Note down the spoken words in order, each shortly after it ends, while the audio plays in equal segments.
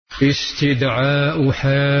استدعاء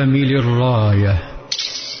حامل الراية.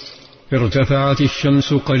 ارتفعت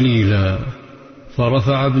الشمس قليلا،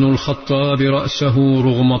 فرفع ابن الخطاب رأسه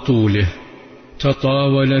رغم طوله،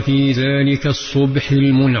 تطاول في ذلك الصبح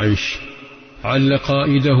المنعش، عل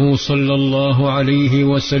قائده صلى الله عليه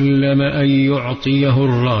وسلم أن يعطيه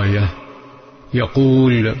الراية،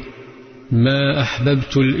 يقول: ما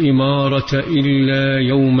أحببت الإمارة إلا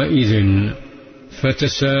يومئذ،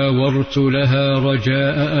 فتساورت لها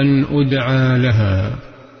رجاء أن أدعى لها.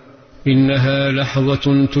 إنها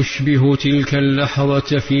لحظة تشبه تلك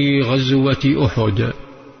اللحظة في غزوة أحد،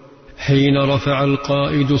 حين رفع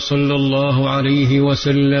القائد صلى الله عليه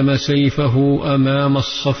وسلم سيفه أمام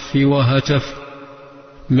الصف وهتف: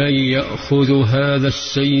 من يأخذ هذا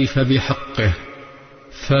السيف بحقه؟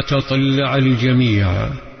 فتطلع الجميع،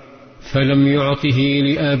 فلم يعطه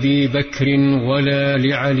لأبي بكر ولا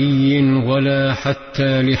لعلي ولا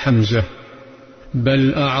حتى لحمزة،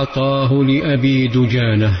 بل أعطاه لأبي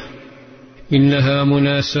دجانة. إنها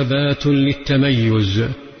مناسبات للتميز،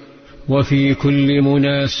 وفي كل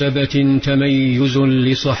مناسبة تميز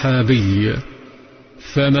لصحابي،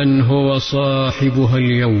 فمن هو صاحبها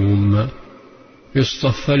اليوم؟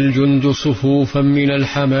 اصطف الجند صفوفا من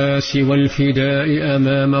الحماس والفداء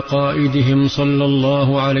أمام قائدهم صلى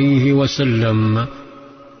الله عليه وسلم،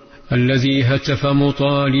 الذي هتف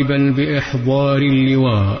مطالبا بإحضار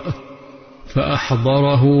اللواء،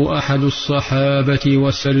 فأحضره أحد الصحابة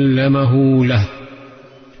وسلمه له،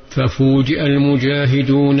 ففوجئ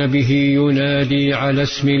المجاهدون به ينادي على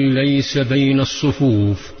اسم ليس بين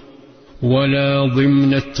الصفوف ولا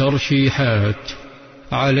ضمن الترشيحات،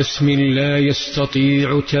 على اسم لا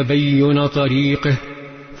يستطيع تبين طريقه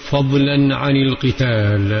فضلا عن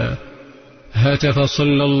القتال. هتف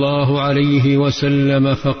صلى الله عليه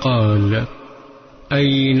وسلم فقال: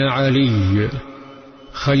 أين علي؟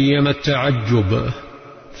 خيم التعجب،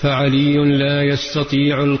 فعلي لا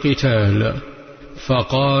يستطيع القتال،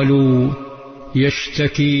 فقالوا: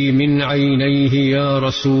 يشتكي من عينيه يا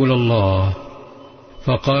رسول الله.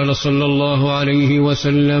 فقال صلى الله عليه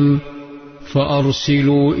وسلم: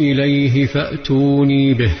 فأرسلوا إليه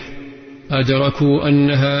فأتوني به. أدركوا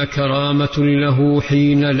أنها كرامة له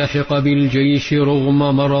حين لحق بالجيش رغم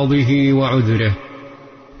مرضه وعذره،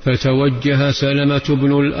 فتوجه سلمة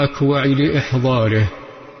بن الأكوع لإحضاره،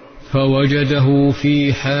 فوجده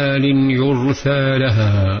في حال يرثى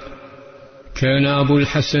لها. كان أبو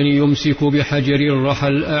الحسن يمسك بحجر الرحى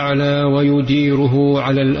الأعلى ويديره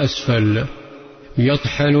على الأسفل،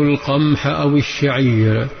 يطحن القمح أو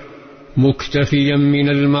الشعير، مكتفيا من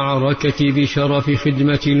المعركة بشرف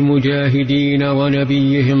خدمة المجاهدين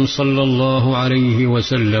ونبيهم صلى الله عليه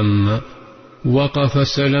وسلم. وقف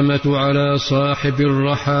سلمة على صاحب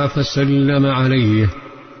الرحى فسلم عليه،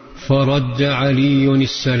 فرد علي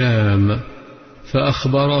السلام،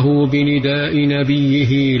 فأخبره بنداء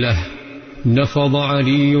نبيه له. نفض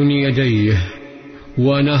علي يديه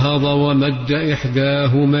ونهض ومد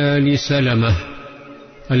إحداهما لسلمة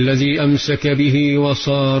الذي أمسك به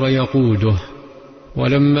وصار يقوده.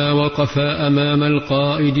 ولما وقفا أمام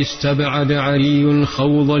القائد استبعد علي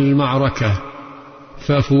خوض المعركة،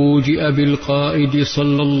 ففوجئ بالقائد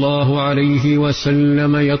صلى الله عليه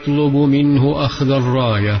وسلم يطلب منه أخذ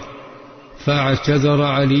الراية، فاعتذر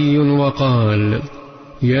علي وقال: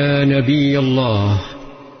 يا نبي الله،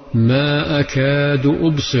 ما أكاد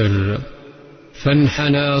أبصر.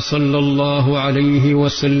 فانحنى صلى الله عليه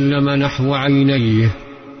وسلم نحو عينيه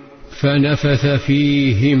فنفث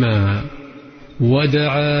فيهما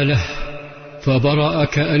ودعا له، فبرأ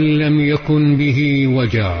كأن لم يكن به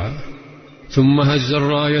وجع، ثم هز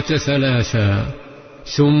الراية ثلاثا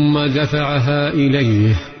ثم دفعها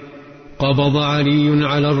إليه. قبض علي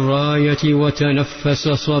على الراية وتنفس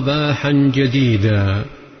صباحا جديدا،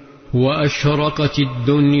 وأشرقت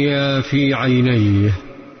الدنيا في عينيه،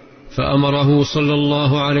 فأمره صلى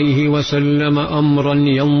الله عليه وسلم أمرا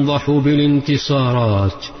ينضح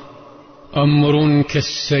بالانتصارات، أمر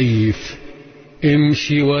كالسيف: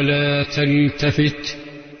 امش ولا تلتفت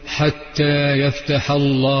حتى يفتح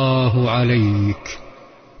الله عليك.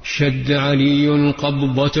 شد علي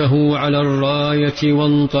قبضته على الراية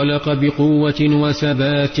وانطلق بقوة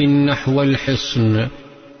وثبات نحو الحصن،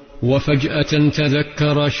 وفجأة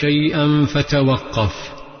تذكر شيئا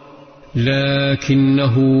فتوقف،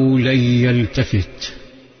 لكنه لن يلتفت.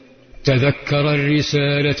 تذكر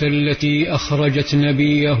الرسالة التي أخرجت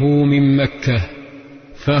نبيه من مكة،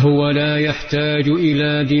 فهو لا يحتاج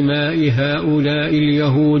إلى دماء هؤلاء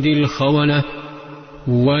اليهود الخونة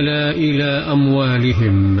ولا إلى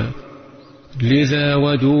أموالهم، لذا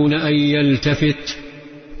ودون أن يلتفت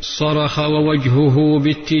صرخ ووجهه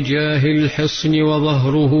باتجاه الحصن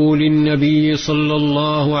وظهره للنبي صلى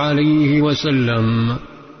الله عليه وسلم: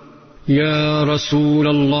 يا رسول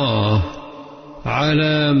الله،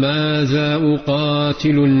 على ماذا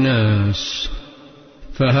أقاتل الناس؟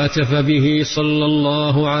 فهتف به صلى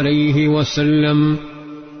الله عليه وسلم: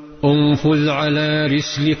 انفذ على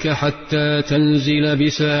رسلك حتى تنزل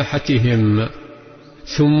بساحتهم،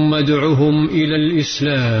 ثم ادعهم إلى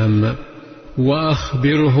الإسلام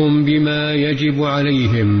وأخبرهم بما يجب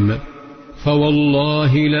عليهم،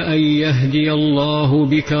 فوالله لأن يهدي الله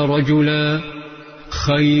بك رجلا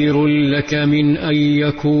خير لك من أن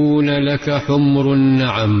يكون لك حمر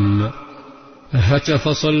النعم. هتف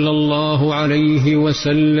صلى الله عليه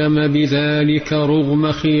وسلم بذلك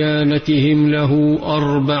رغم خيانتهم له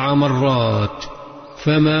 4 مرات،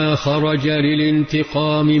 فما خرج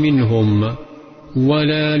للانتقام منهم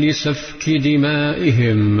ولا لسفك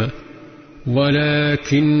دمائهم،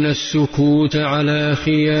 ولكن السكوت على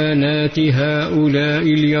خيانات هؤلاء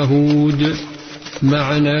اليهود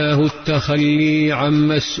معناه التخلي عن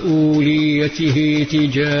مسؤوليته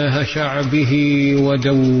تجاه شعبه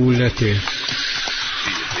ودولته.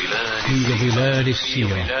 في ظلال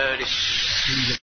السيرة.